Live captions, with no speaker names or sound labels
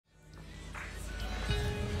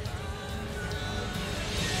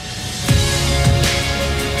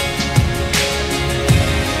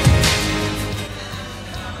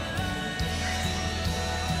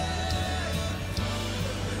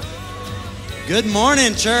Good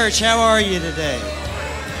morning, church. How are you today?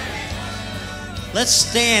 Let's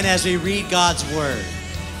stand as we read God's word.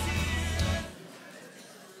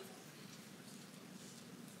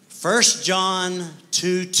 1 John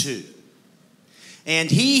 2:2.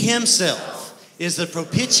 And he himself is the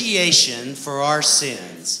propitiation for our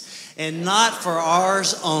sins, and not for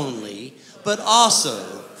ours only, but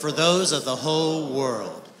also for those of the whole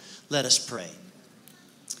world. Let us pray.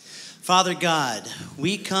 Father God,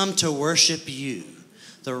 we come to worship you,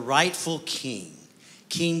 the rightful King,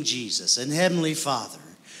 King Jesus, and Heavenly Father.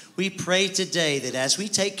 We pray today that as we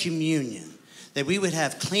take communion, that we would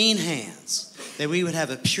have clean hands, that we would have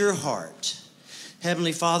a pure heart.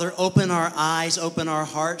 Heavenly Father, open our eyes, open our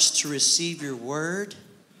hearts to receive your word.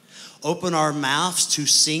 Open our mouths to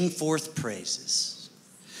sing forth praises.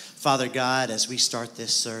 Father God, as we start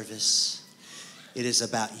this service, it is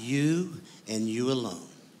about you and you alone.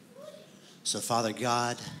 So, Father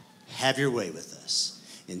God, have your way with us.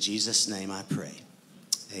 In Jesus' name I pray.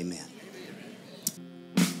 Amen.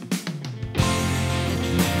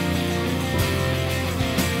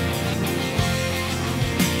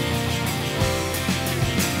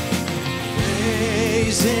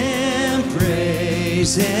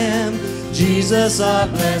 Praise him, Jesus our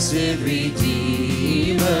blessed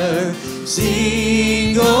Redeemer.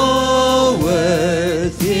 Sing, oh,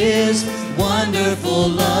 worth his wonderful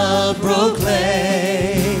love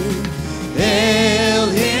proclaim. Hail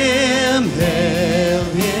him,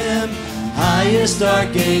 highest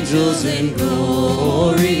archangels in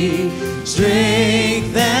glory.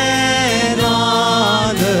 Strength and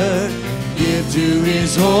honor give to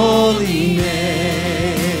his holy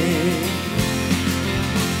name.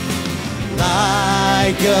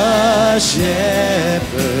 Like a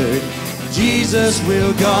shepherd, Jesus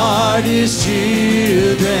will guard his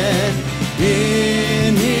children.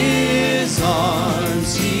 In his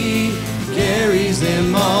arms he carries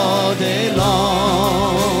them all day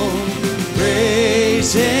long.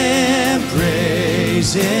 Praise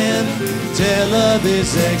him, tell of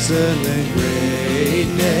his excellent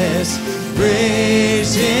greatness.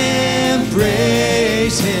 Praise him,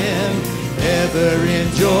 ever in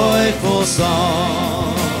joyful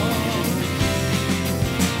song.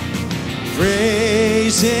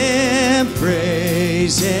 Praise him,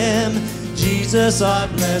 Jesus our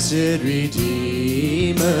blessed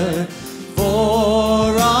Redeemer.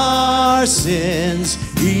 For our sins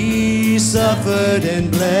he suffered and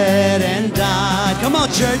bled and died. Come on,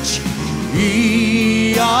 church.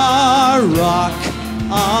 He our rock,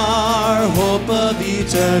 our hope of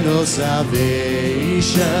eternal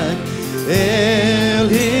salvation. Hail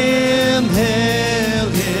him,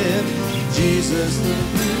 Jesus the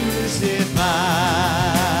crucified.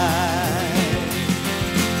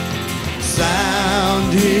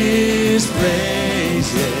 Sound his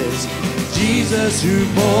praises, Jesus who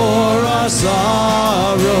bore our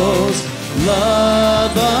sorrows.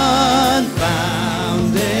 Love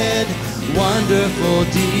unbounded, wonderful,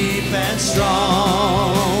 deep and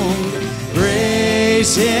strong.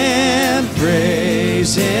 Praise him,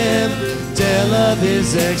 tell of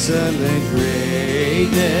his excellent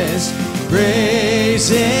greatness. Praise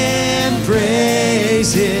him,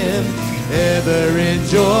 ever in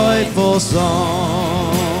joyful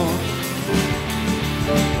song.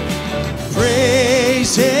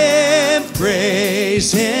 Praise him,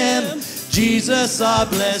 Jesus our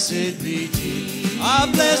blessed Redeemer. Our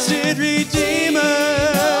blessed Redeemer,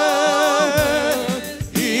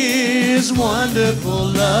 his wonderful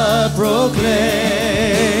love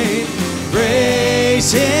proclaim.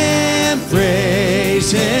 Praise him,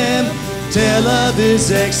 tell of his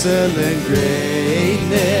excellent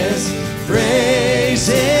greatness. Praise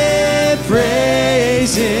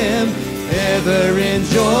him, ever in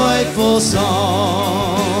joyful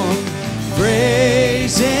song.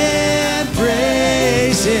 Praise him,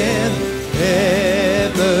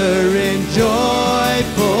 ever in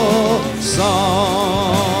joyful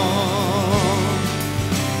song.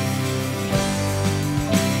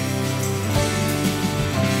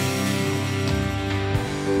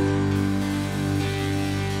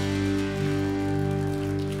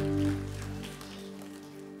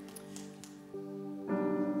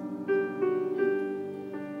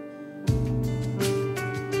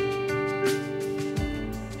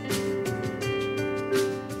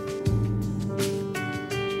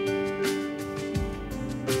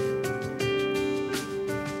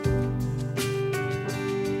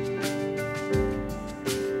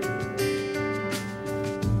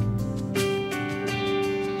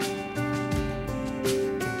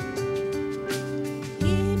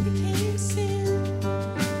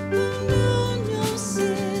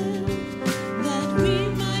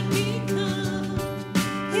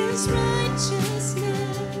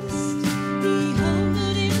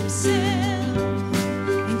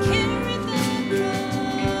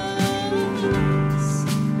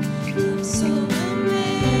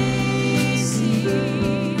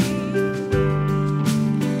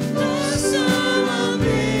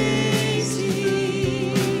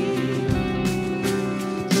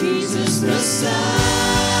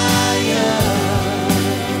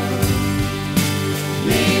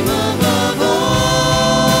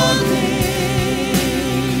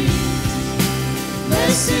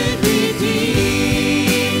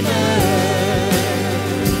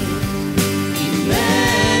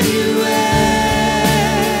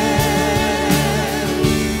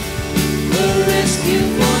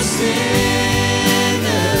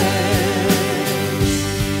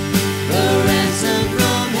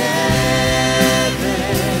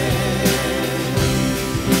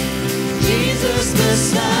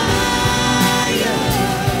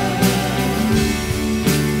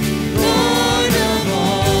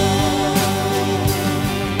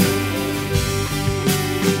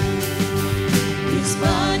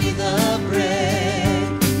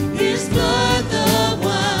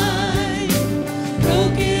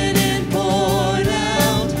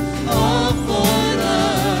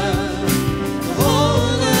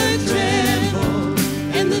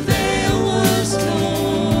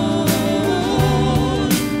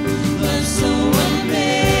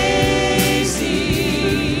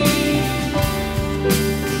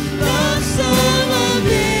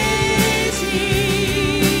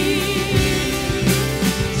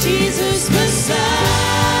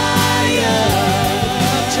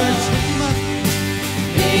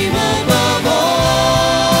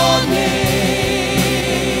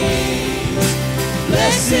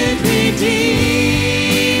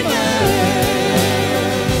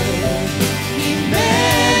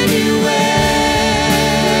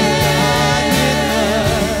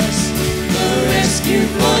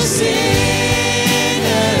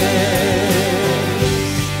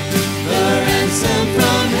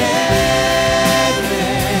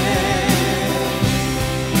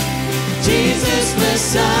 Jesus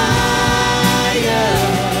Messiah,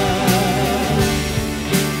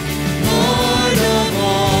 Lord of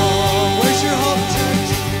all. Where's your hope, church?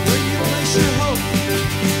 Where do you place your hope?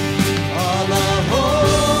 All our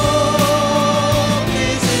hope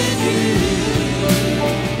is in you.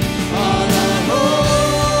 All our hope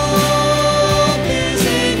is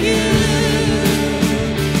in you.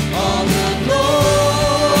 All the glory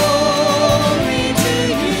to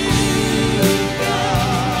you,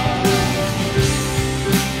 God,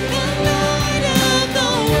 the Lord of the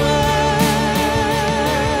world.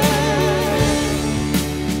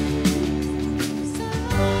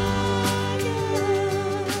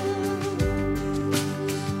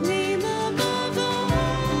 Name above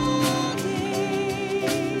all names,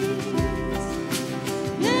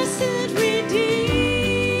 blessed Redeemer,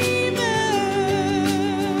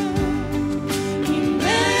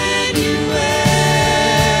 Emmanuel,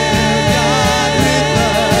 God with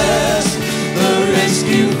us, the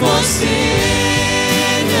rescue for sinners,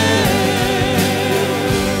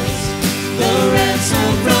 the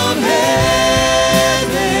ransom from heaven,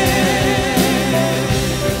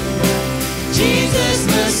 Jesus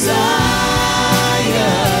Messiah,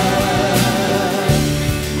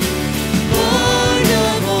 Lord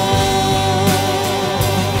of all.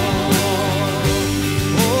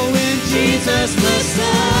 Oh, in Jesus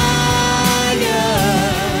Messiah,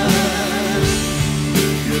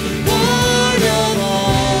 you're the Lord of all.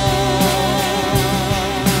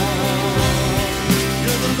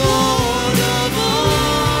 You're the Lord of all.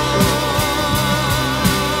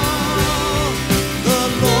 The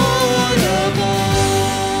Lord of all.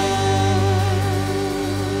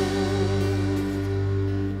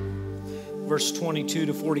 Verse 22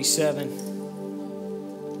 to 47.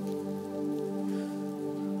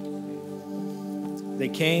 They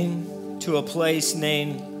came to a place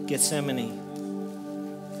named Gethsemane.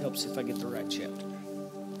 Helps if I get the right chapter.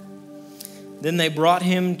 Then they brought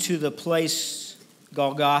him to the place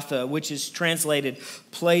Golgotha, which is translated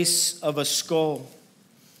place of a skull.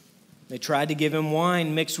 They tried to give him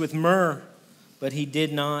wine mixed with myrrh, but he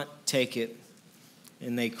did not take it,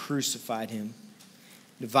 and they crucified him.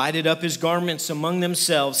 Divided up his garments among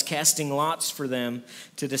themselves, casting lots for them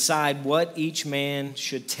to decide what each man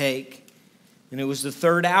should take. And it was the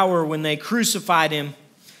third hour when they crucified him.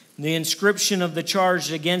 The inscription of the charge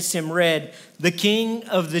against him read, "The King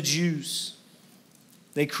of the Jews."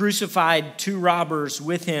 They crucified two robbers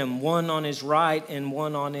with him, one on his right and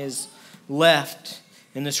one on his left.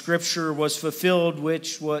 And the scripture was fulfilled,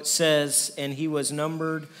 which what says, "And he was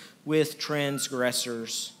numbered with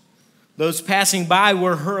transgressors." Those passing by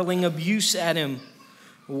were hurling abuse at him,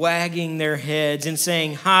 wagging their heads and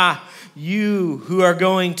saying, "Ha, you who are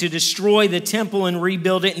going to destroy the temple and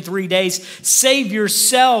rebuild it in 3 days, save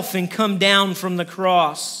yourself and come down from the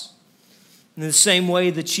cross." In the same way,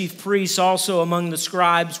 the chief priests also among the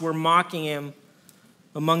scribes were mocking him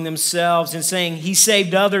among themselves and saying, "He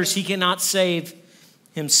saved others, he cannot save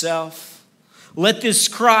himself. Let this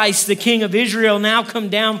Christ, the King of Israel, now come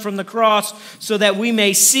down from the cross so that we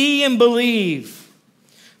may see and believe."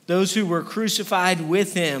 Those who were crucified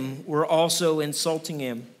with him were also insulting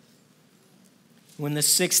him. When the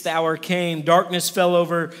 6th hour came, darkness fell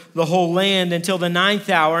over the whole land until the 9th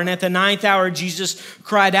hour. And at the 9th hour, Jesus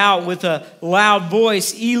cried out with a loud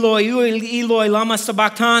voice, "Eloi, Eloi, lama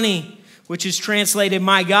sabachthani," which is translated,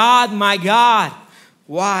 my God,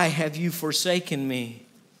 why have you forsaken me?"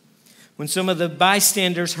 When some of the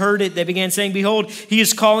bystanders heard it, they began saying, "Behold, he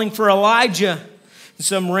is calling for Elijah." And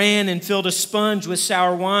some ran and filled a sponge with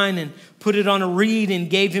sour wine and put it on a reed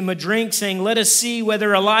and gave him a drink, saying, "Let us see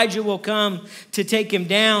whether Elijah will come to take him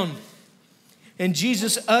down." And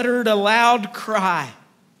Jesus uttered a loud cry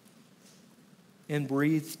and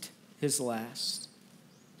breathed his last.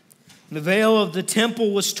 The veil of the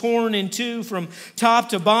temple was torn in two from top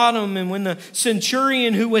to bottom. And when the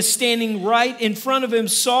centurion who was standing right in front of him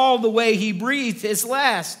saw the way he breathed his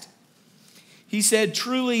last, he said,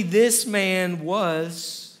 "Truly this man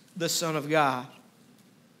was the Son of God."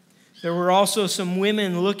 There were also some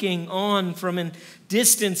women looking on from a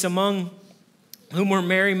distance, among whom were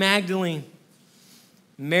Mary Magdalene,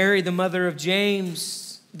 Mary the mother of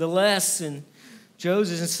James the Less, and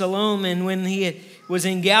Joseph and Salome. And when he was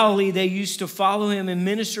in Galilee, they used to follow him and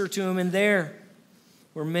minister to him. And there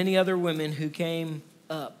were many other women who came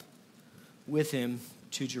up with him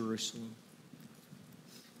to Jerusalem.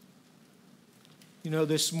 You know,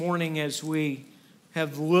 this morning as we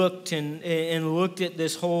have looked and looked at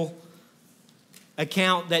this whole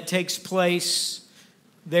account that takes place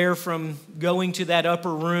there from going to that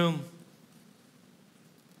upper room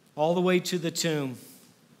all the way to the tomb,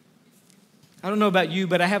 I don't know about you,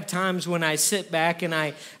 but I have times when I sit back and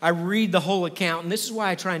I read the whole account. And this is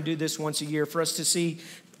why I try and do this once a year, for us to see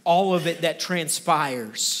all of it that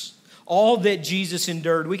transpires, all that Jesus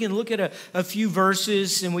endured. We can look at a few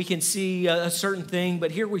verses and we can see a certain thing,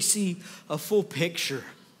 but here we see a full picture.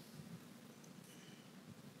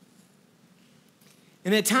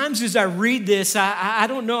 And at times as I read this, I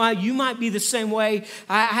don't know how you might be the same way.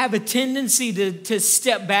 I have a tendency to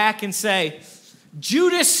step back and say,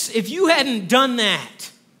 Judas, if you hadn't done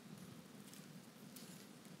that.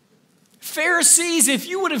 Pharisees, if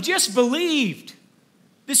you would have just believed,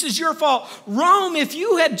 this is your fault. Rome, if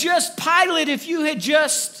you had just, Pilate, if you had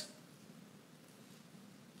just.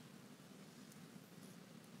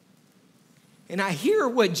 And I hear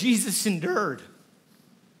what Jesus endured.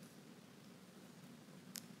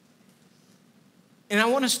 And I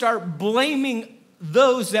want to start blaming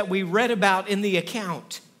those that we read about in the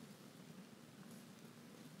account.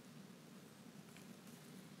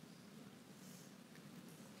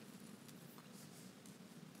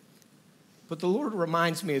 But the Lord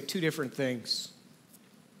reminds me of two different things.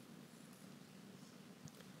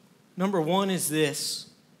 Number one is this.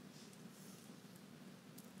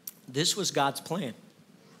 This was God's plan.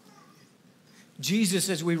 Jesus,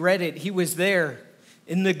 as we read it, he was there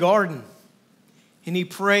in the garden. And he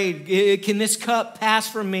prayed, can this cup pass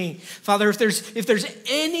from me? Father, if there's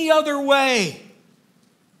any other way,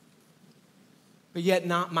 but yet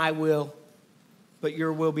not my will, but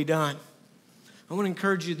your will be done. I want to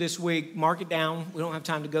encourage you this week, mark it down. We don't have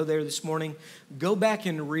time to go there this morning. Go back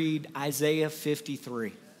and read Isaiah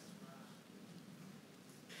 53.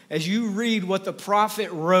 As you read what the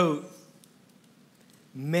prophet wrote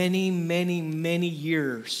many, many, many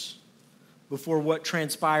years before what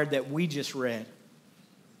transpired that we just read,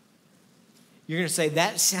 you're going to say,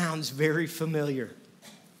 that sounds very familiar.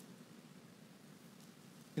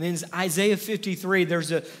 And in Isaiah 53,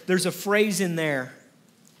 there's a phrase in there.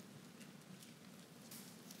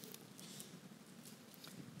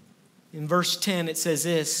 In verse 10, it says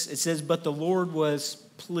this. It says, but the Lord was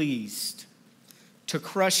pleased to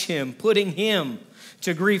crush him, putting him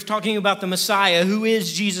to grief, talking about the Messiah, who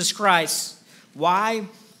is Jesus Christ. Why?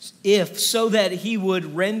 So that he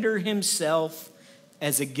would render himself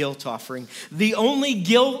as a guilt offering. The only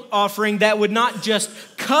guilt offering that would not just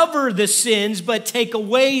cover the sins, but take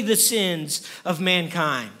away the sins of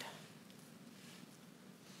mankind.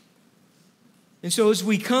 And so as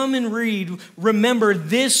we come and read, remember,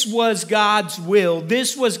 this was God's will.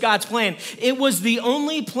 This was God's plan. It was the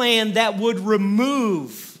only plan that would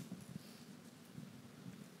remove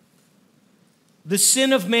the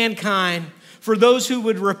sin of mankind for those who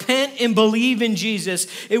would repent and believe in Jesus.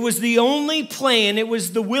 It was the only plan. It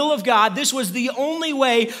was the will of God. This was the only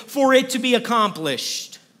way for it to be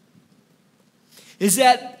accomplished. Is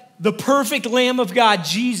that the perfect Lamb of God,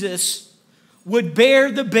 Jesus, would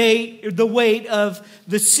bear the weight of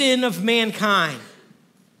the sin of mankind.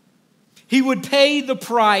 He would pay the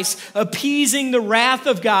price, appeasing the wrath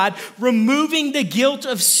of God, removing the guilt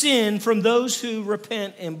of sin from those who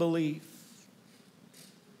repent and believe.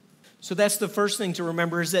 So that's the first thing to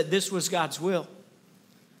remember, is that this was God's will.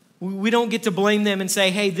 We don't get to blame them and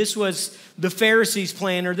say, hey, this was the Pharisees'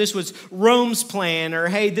 plan, or this was Rome's plan, or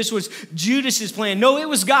hey, this was Judas's plan. No, it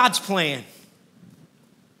was God's plan.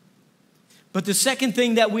 But the second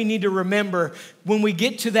thing that we need to remember when we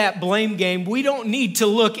get to that blame game, we don't need to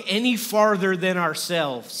look any farther than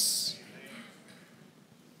ourselves.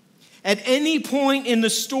 At any point in the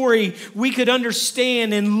story, we could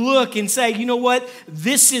understand and look and say, you know what?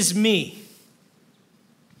 This is me.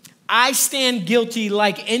 I stand guilty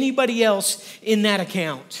like anybody else in that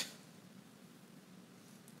account.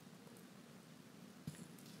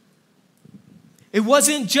 It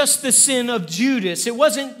wasn't just the sin of Judas. It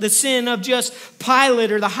wasn't the sin of just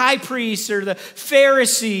Pilate or the high priest or the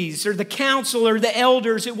Pharisees or the council or the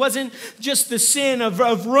elders. It wasn't just the sin of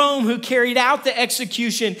Rome who carried out the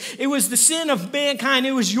execution. It was the sin of mankind.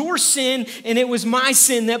 It was your sin and it was my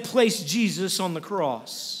sin that placed Jesus on the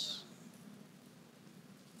cross.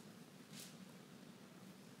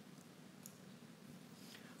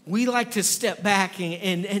 We like to step back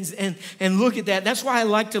and look at that. That's why I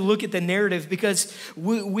like to look at the narrative, because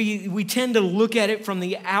we tend to look at it from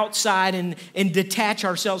the outside and detach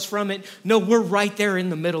ourselves from it. No, we're right there in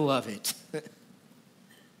the middle of it.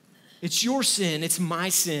 It's your sin, it's my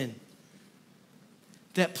sin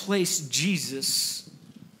that placed Jesus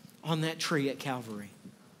on that tree at Calvary.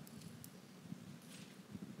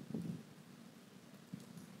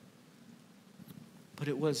 But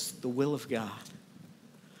it was the will of God.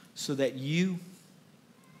 So that you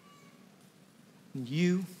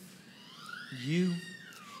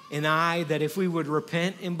and I, that if we would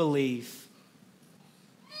repent and believe,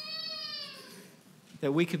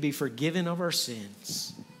 that we could be forgiven of our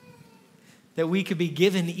sins, that we could be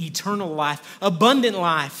given eternal life, abundant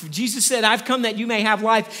life. Jesus said, I've come that you may have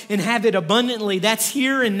life and have it abundantly. That's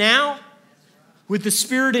here and now, with the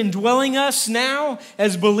Spirit indwelling us now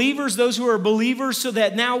as believers, those who are believers, so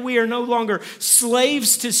that now we are no longer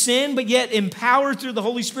slaves to sin, but yet empowered through the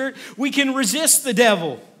Holy Spirit, we can resist the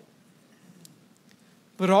devil.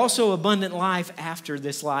 But also abundant life after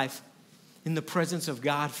this life in the presence of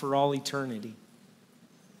God for all eternity.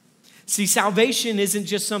 See, salvation isn't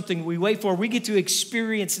just something we wait for. We get to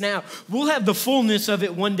experience now. We'll have the fullness of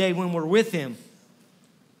it one day when we're with Him.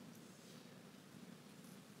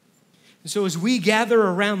 And so as we gather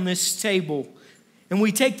around this table and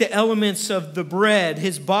we take the elements of the bread,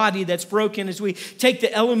 His body that's broken, as we take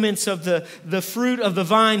the elements of the fruit of the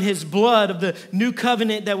vine, His blood of the new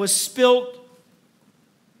covenant that was spilt,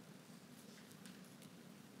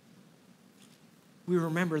 we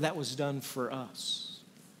remember that was done for us.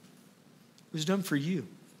 It was done for you.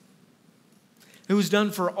 It was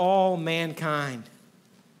done for all mankind.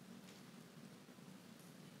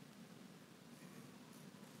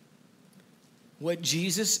 What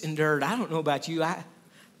Jesus endured, I don't know about you, I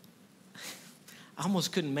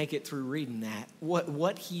almost couldn't make it through reading that.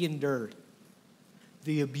 What He endured,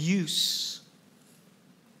 the abuse,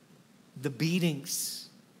 the beatings,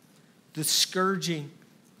 the scourging.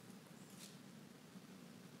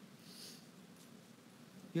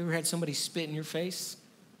 You ever had somebody spit in your face?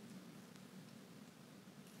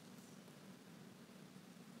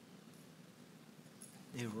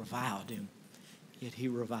 They reviled Him, yet He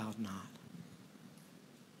reviled not.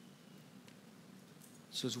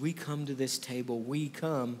 So as we come to this table, we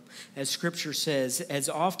come, as Scripture says, as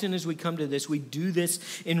often as we come to this, we do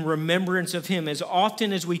this in remembrance of Him. As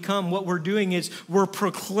often as we come, what we're doing is we're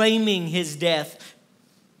proclaiming His death,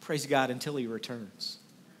 praise God, until He returns.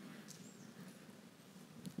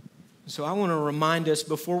 So I want to remind us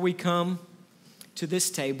before we come to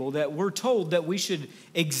this table that we're told that we should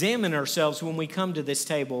examine ourselves when we come to this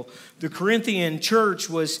table. The Corinthian church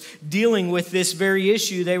was dealing with this very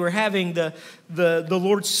issue. They were having the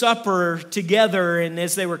Lord's Supper together, and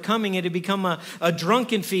as they were coming, it had become a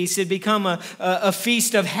drunken feast. It had become a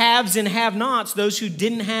feast of haves and have-nots. Those who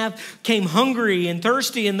didn't have came hungry and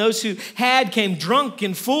thirsty, and those who had came drunk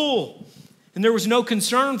and full. And there was no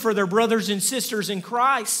concern for their brothers and sisters in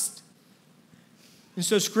Christ. And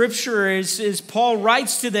so Scripture, as Paul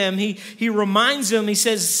writes to them, he reminds them, he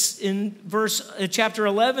says in chapter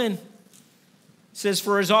 11, says,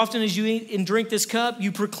 for as often as you eat and drink this cup,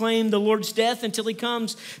 you proclaim the Lord's death until He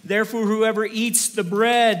comes. Therefore, whoever eats the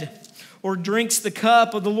bread or drinks the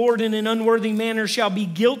cup of the Lord in an unworthy manner shall be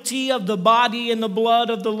guilty of the body and the blood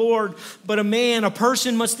of the Lord. But a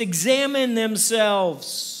person must examine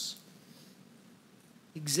themselves.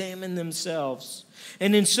 Examine themselves.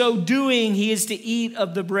 And in so doing, he is to eat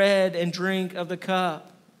of the bread and drink of the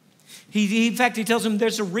cup. In fact, he tells them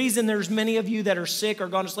there's a reason there's many of you that are sick or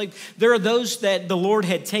gone to sleep. There are those that the Lord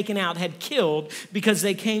had taken out, had killed, because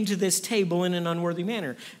they came to this table in an unworthy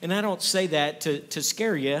manner. And I don't say that to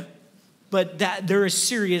scare you, but that there is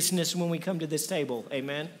seriousness when we come to this table.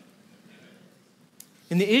 Amen?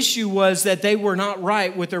 And the issue was that they were not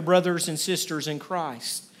right with their brothers and sisters in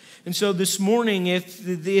Christ. And so this morning,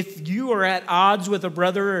 if you are at odds with a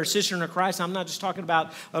brother or sister in Christ, I'm not just talking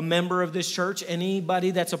about a member of this church,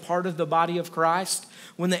 anybody that's a part of the body of Christ,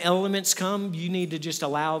 when the elements come, you need to just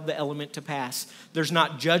allow the element to pass. There's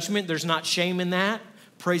not judgment, there's not shame in that.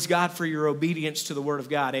 Praise God for your obedience to the Word of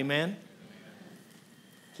God, amen?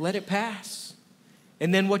 Let it pass.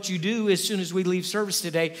 And then what you do as soon as we leave service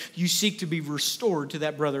today, you seek to be restored to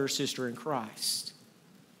that brother or sister in Christ.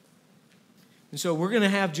 And so we're going to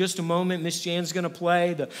have just a moment. Miss Jan's going to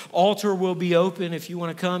play. The altar will be open. If you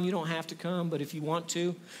want to come, you don't have to come. But if you want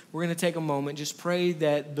to, we're going to take a moment. Just pray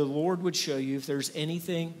that the Lord would show you if there's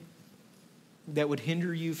anything that would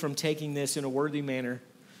hinder you from taking this in a worthy manner,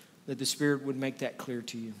 that the Spirit would make that clear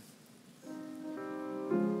to you.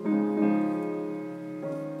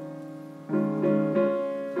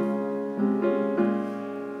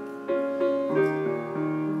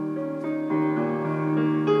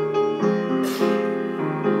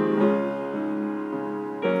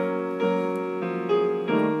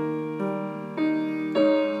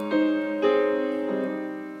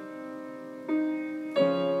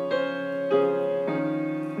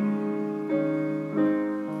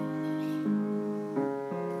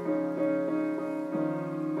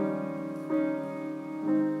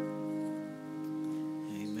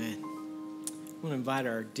 Invite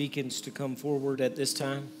our deacons to come forward at this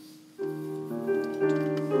time.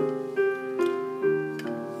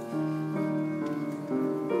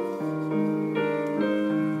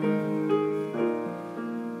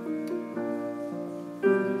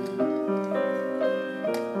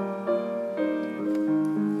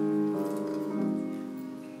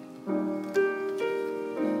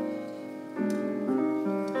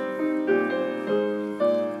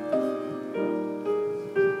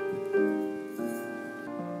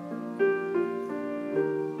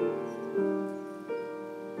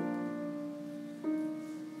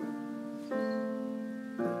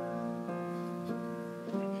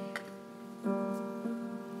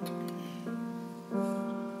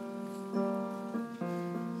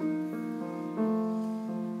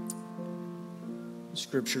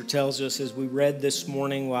 Scripture tells us, as we read this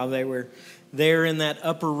morning, while they were there in that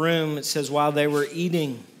upper room, it says, while they were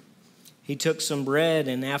eating, he took some bread,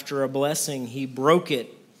 and after a blessing, he broke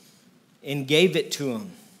it and gave it to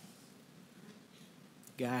them.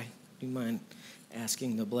 Guy, do you mind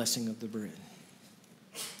asking the blessing of the bread?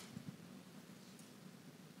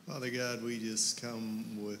 Father God, we just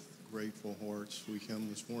come with grateful hearts. We come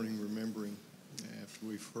this morning remembering after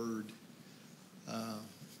we've heard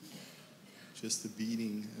just the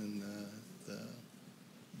beating and the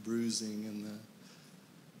bruising and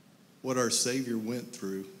what our Savior went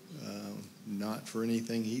through, not for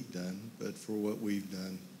anything he'd done, but for what we've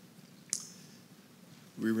done.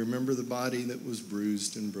 We remember the body that was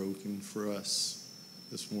bruised and broken for us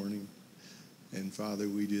this morning. And Father,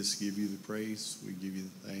 we just give you the praise. We give you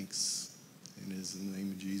the thanks. And it is in the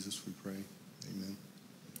name of Jesus we pray. Amen.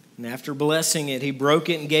 And after blessing it, he broke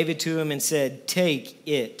it and gave it to him and said, "Take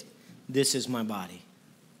it. This is my body."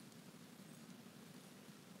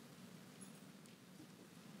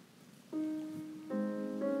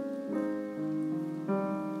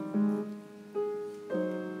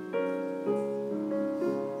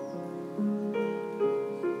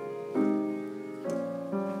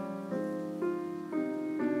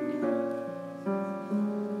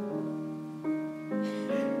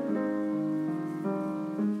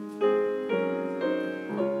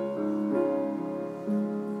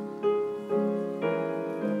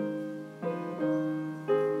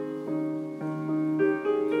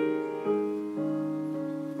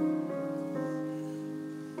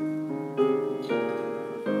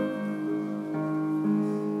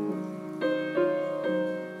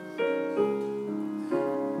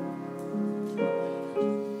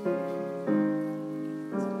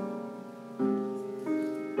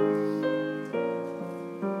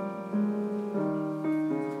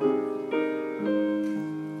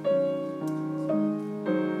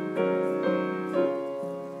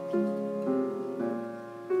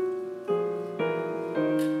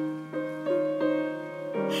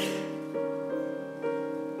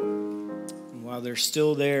 They're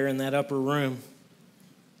still there in that upper room.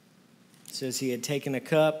 It says he had taken a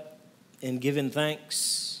cup and given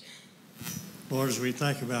thanks. Lord, as we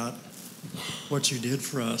think about what you did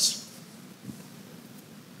for us,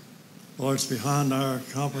 Lord, it's beyond our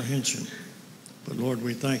comprehension. But Lord,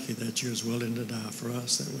 we thank you that you was willing to die for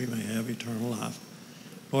us, that we may have eternal life.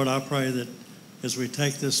 Lord, I pray that as we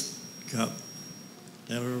take this cup,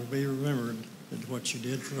 that it will be remembered that what you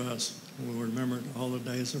did for us, and we'll remember it all the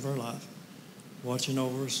days of our life, watching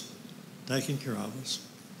over us, taking care of us.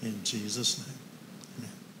 In Jesus' name,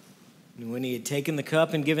 amen. And when he had taken the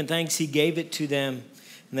cup and given thanks, he gave it to them.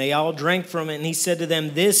 And they all drank from it. And he said to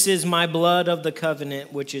them, "This is my blood of the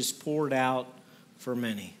covenant, which is poured out for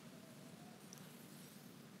many."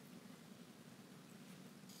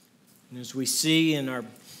 And as we see in our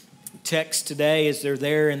text today, as they're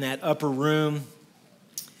there in that upper room,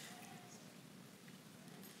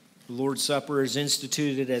 the Lord's Supper is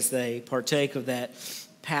instituted as they partake of that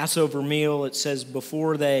Passover meal. It says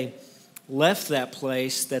before they left that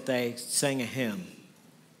place that they sang a hymn.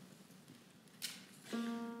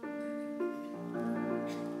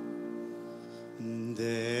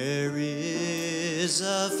 There is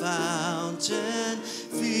a fountain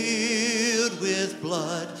filled with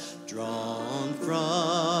blood drawn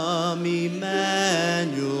from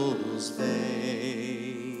Emmanuel's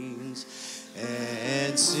veins,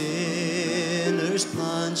 and sinners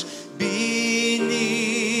plunge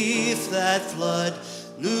beneath that flood,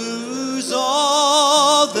 lose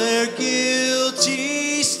all their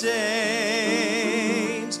guilty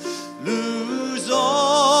stains, lose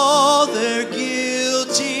all their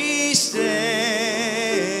guilty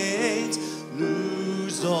stains,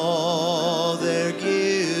 lose all their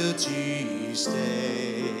guilty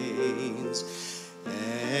stains,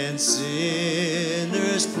 and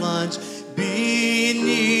sinners plunge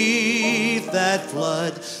beneath that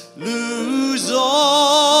flood, lose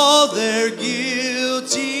all their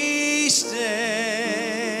guilty stains.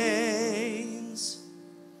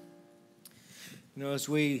 You know, as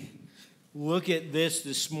we look at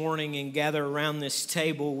this morning and gather around this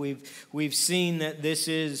table, we've seen that this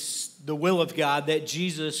is the will of God, that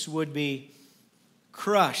Jesus would be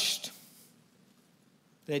crushed,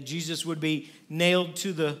 that Jesus would be nailed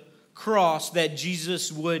to the cross, that Jesus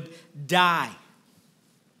would die,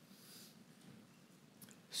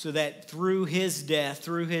 so that through his death,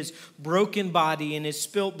 through his broken body and his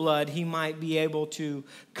spilt blood, he might be able to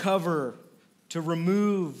cover, to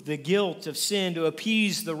remove the guilt of sin, to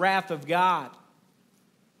appease the wrath of God.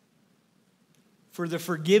 for the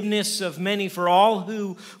forgiveness of many, for all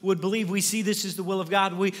who would believe. We see this as the will of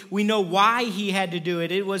God. We know why he had to do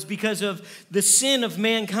it. It was because of the sin of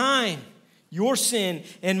mankind, your sin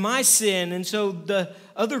and my sin. And so the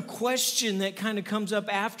other question that kind of comes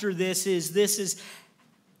up after this is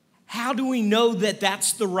how do we know that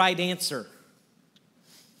that's the right answer?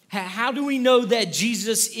 How do we know that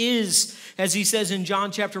Jesus is, as he says in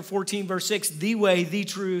John chapter 14, verse 6, the way, the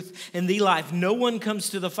truth, and the life? No one comes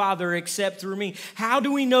to the Father except through me. How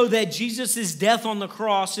do we know that Jesus' death on the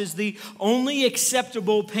cross is the only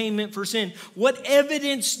acceptable payment for sin? What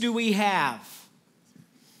evidence do we have?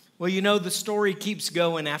 Well, you know, the story keeps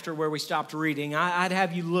going after where we stopped reading. I'd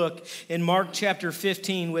have you look in Mark chapter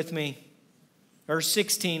 15 with me, or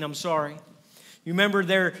 16, I'm sorry. You remember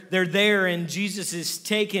they're there and Jesus is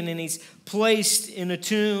taken and he's placed in a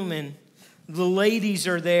tomb and the ladies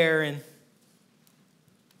are there, and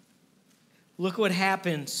look what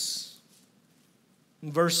happens.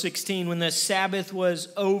 In verse 16, when the Sabbath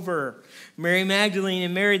was over, Mary Magdalene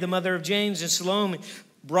and Mary, the mother of James, and Salome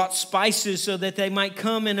brought spices so that they might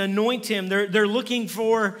come and anoint him. They're looking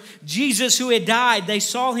for Jesus who had died. They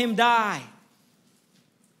saw him die.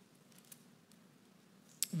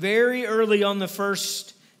 Very early on the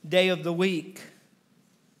first day of the week,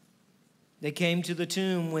 they came to the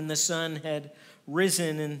tomb when the sun had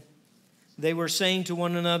risen, and they were saying to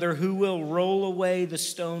one another, "Who will roll away the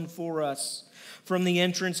stone for us from the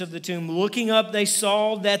entrance of the tomb?" Looking up, they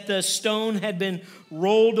saw that the stone had been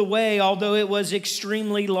rolled away, although it was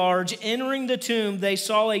extremely large. Entering the tomb, they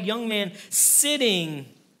saw a young man sitting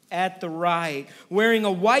at the right, wearing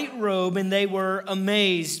a white robe, and they were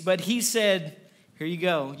amazed. But he said, here you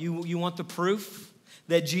go. You want the proof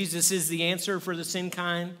that Jesus is the answer for the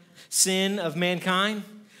sin of mankind?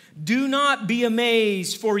 Do not be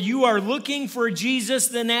amazed, for you are looking for Jesus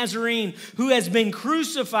the Nazarene, who has been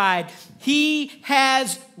crucified. He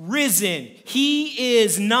has risen. He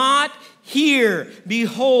is not here.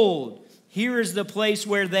 Behold, here is the place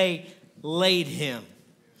where they laid him.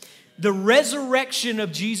 The resurrection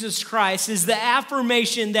of Jesus Christ is the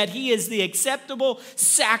affirmation that he is the acceptable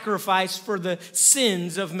sacrifice for the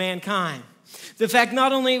sins of mankind. The fact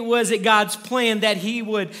not only was it God's plan that he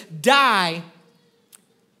would die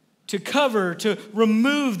to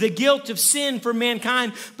remove the guilt of sin for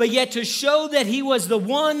mankind, but yet to show that he was the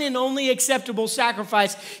one and only acceptable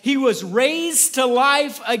sacrifice. He was raised to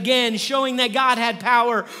life again, showing that God had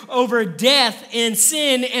power over death and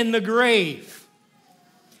sin and the grave.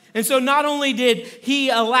 And so not only did he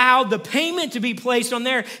allow the payment to be placed on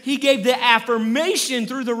there, he gave the affirmation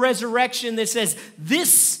through the resurrection that says,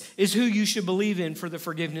 this is who you should believe in for the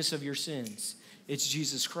forgiveness of your sins. It's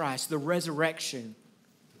Jesus Christ. The resurrection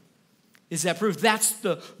is that proof. That's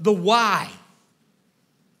the why.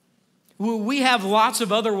 We have lots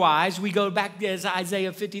of other whys. We go back to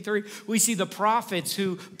Isaiah 53. We see the prophets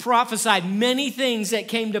who prophesied many things that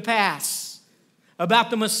came to pass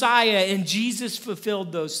about the Messiah, and Jesus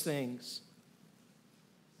fulfilled those things.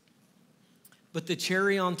 But the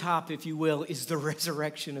cherry on top, if you will, is the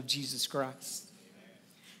resurrection of Jesus Christ.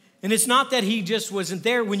 And it's not that he just wasn't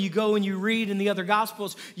there. When you go and you read in the other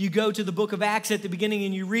Gospels, you go to the book of Acts at the beginning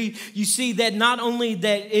and you read, you see that not only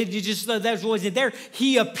that wasn't there,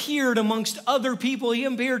 he appeared amongst other people. He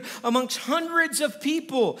appeared amongst hundreds of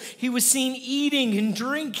people. He was seen eating and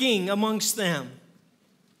drinking amongst them.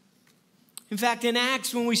 In fact, in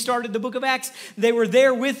Acts, when we started the book of Acts, they were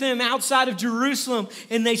there with him outside of Jerusalem,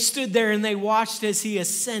 and they stood there and they watched as he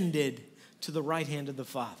ascended to the right hand of the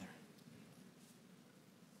Father.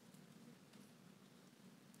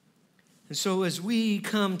 And so as we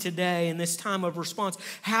come today in this time of response,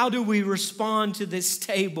 how do we respond to this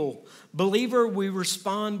table? Believer, we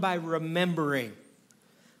respond by remembering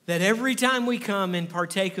that every time we come and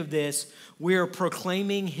partake of this, we are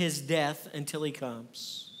proclaiming his death until he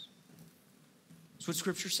comes. That's what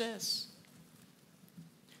Scripture says.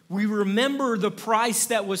 We remember the price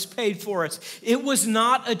that was paid for us. It was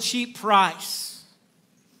not a cheap price.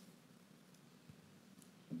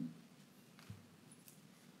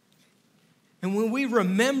 And when we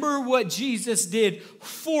remember what Jesus did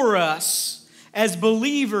for us, as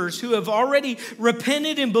believers who have already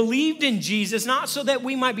repented and believed in Jesus, not so that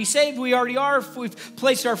we might be saved, we already are. If we've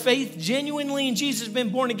placed our faith genuinely in Jesus,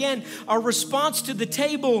 been born again, our response to the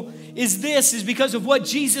table is because of what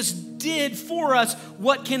Jesus did for us.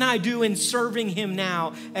 What can I do in serving him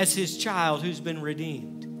now as his child who's been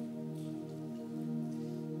redeemed?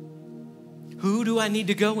 Who do I need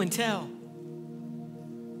to go and tell?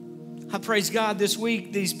 I praise God this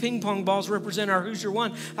week, these ping pong balls represent our Hoosier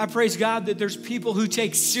One. I praise God that there's people who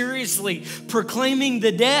take seriously proclaiming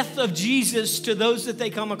the death of Jesus to those that they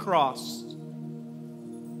come across.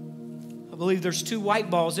 believe there's 2 white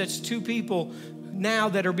balls. That's 2 people now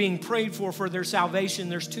that are being prayed for their salvation.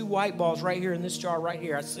 There's 2 white balls right here in this jar right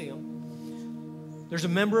here. I see them. There's a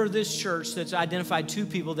member of this church that's identified 2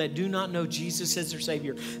 people that do not know Jesus as their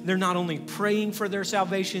Savior. They're not only praying for their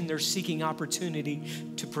salvation, they're seeking opportunity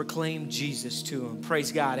to proclaim Jesus to them.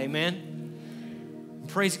 Praise God, amen?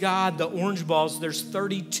 Praise God, the orange balls, there's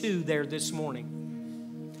 32 there this morning.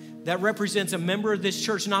 That represents a member of this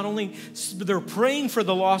church. Not only they're praying for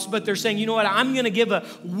the lost, but they're saying, you know what, I'm going to give a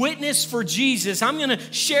witness for Jesus. I'm going to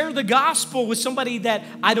share the gospel with somebody that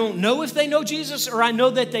I don't know if they know Jesus or I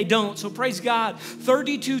know that they don't. So praise God,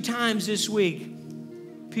 32 times this week,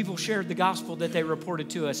 people shared the gospel that they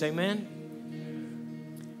reported to us. Amen?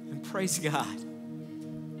 And praise God.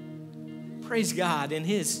 Praise God in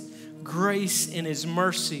His grace and His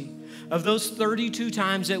mercy. Of those 32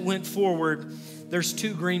 times that went forward, there's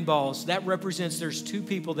 2 green balls. That represents there's 2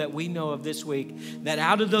 people that we know of this week that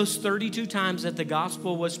out of those 32 times that the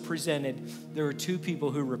gospel was presented, there were 2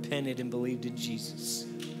 people who repented and believed in Jesus.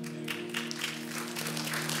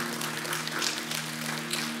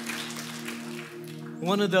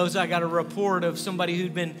 One of those, I got a report of somebody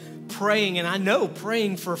who'd been praying, and I know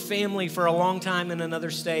praying for family for a long time in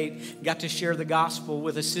another state, got to share the gospel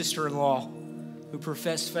with a sister-in-law who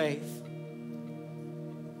professed faith.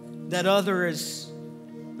 That other is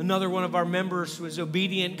another one of our members who was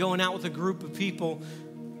obedient, going out with a group of people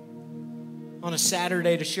on a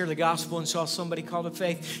Saturday to share the gospel and saw somebody called to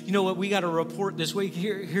faith. You know what? We got a report this week.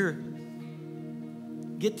 Here.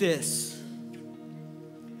 Get this.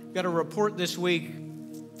 Got a report this week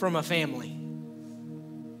from a family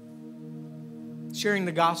sharing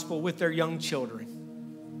the gospel with their young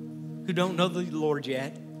children who don't know the Lord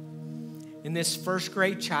yet. And this first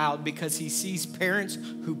grade child, because he sees parents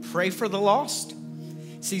who pray for the lost,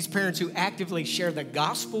 sees parents who actively share the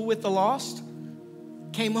gospel with the lost,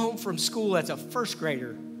 came home from school as a first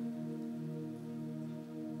grader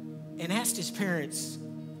and asked his parents,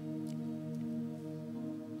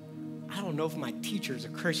 I don't know if my teacher's a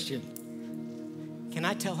Christian. Can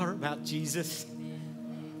I tell her about Jesus?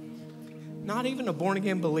 Not even a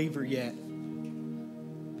born-again believer yet.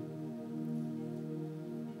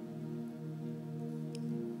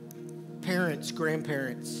 Parents,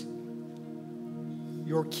 grandparents,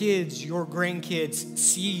 your kids, your grandkids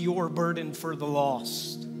see your burden for the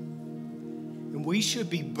lost. And we should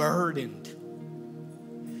be burdened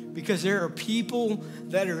because there are people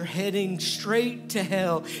that are heading straight to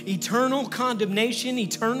hell, eternal condemnation,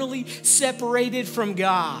 eternally separated from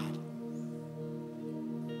God.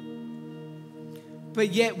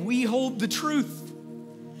 But yet we hold the truth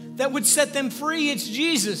that would set them free. It's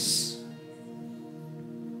Jesus.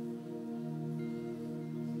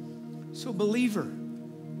 So, believer,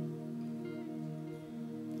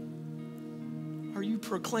 are you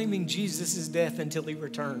proclaiming Jesus' death until He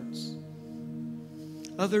returns?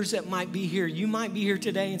 Others that might be here, you might be here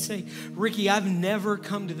today and say, Ricky, I've never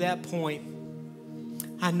come to that point.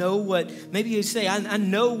 I know what, maybe you say, I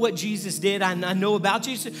know what Jesus did. I know about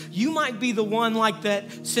Jesus. You might be the one like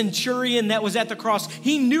that centurion that was at the cross.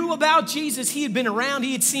 He knew about Jesus. He had been around.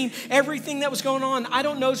 He had seen everything that was going on. I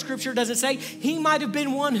don't know. Scripture doesn't say. He might have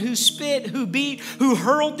been one who spit, who beat, who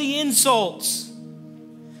hurled the insults.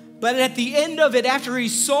 But at the end of it, after he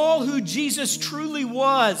saw who Jesus truly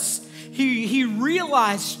was, he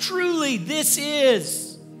realized truly this is.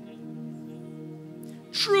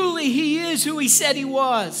 Truly, He is who He said He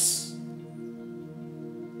was.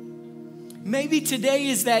 Maybe today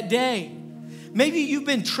is that day. Maybe you've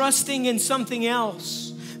been trusting in something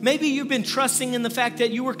else. Maybe you've been trusting in the fact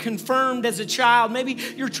that you were confirmed as a child. Maybe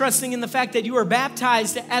you're trusting in the fact that you were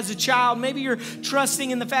baptized as a child. Maybe you're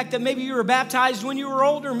trusting in the fact that maybe you were baptized when you were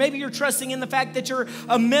older. Maybe you're trusting in the fact that you're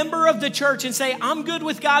a member of the church and say, I'm good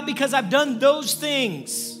with God because I've done those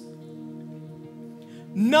things.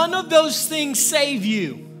 None of those things save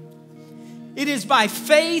you. It is by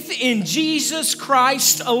faith in Jesus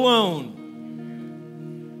Christ alone.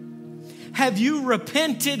 Have you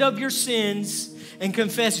repented of your sins and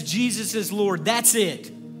confessed Jesus as Lord? That's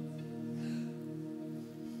it.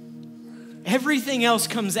 Everything else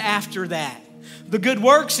comes after that. The good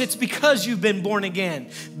works, it's because you've been born again.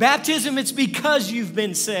 Baptism, it's because you've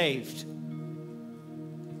been saved.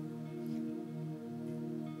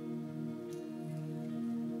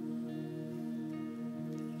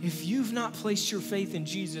 If you've not placed your faith in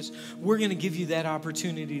Jesus, we're going to give you that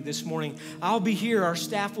opportunity this morning. I'll be here. Our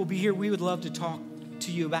staff will be here. We would love to talk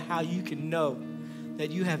to you about how you can know that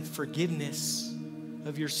you have forgiveness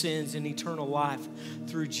of your sins and eternal life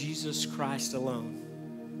through Jesus Christ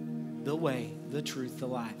alone. The way, the truth, the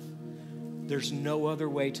life. There's no other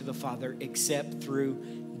way to the Father except through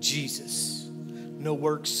Jesus. No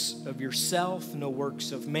works of yourself, no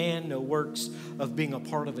works of man, no works of being a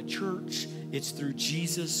part of a church. It's through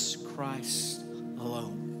Jesus Christ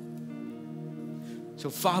alone. So,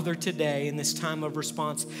 Father, today, in this time of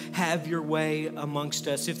response, have your way amongst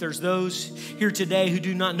us. If there's those here today who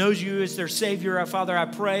do not know you as their Savior, Father, I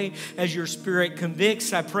pray as your Spirit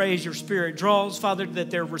convicts, I pray as your Spirit draws, Father, that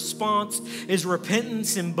their response is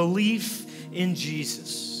repentance and belief in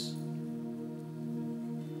Jesus.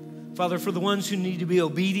 Father, for the ones who need to be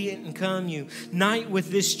obedient and come unite with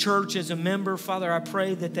this church as a member, Father, I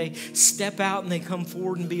pray that they step out and they come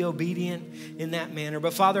forward and be obedient in that manner.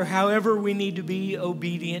 But Father, however we need to be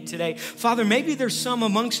obedient today, Father, maybe there's some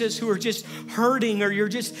amongst us who are just hurting, or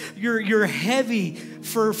you're heavy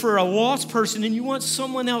for a lost person and you want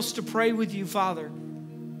someone else to pray with you, Father.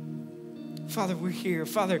 Father, we're here.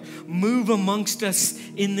 Father, move amongst us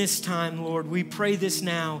in this time, Lord. We pray this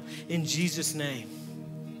now in Jesus' name.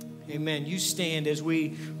 Amen. You stand as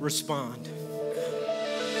we respond.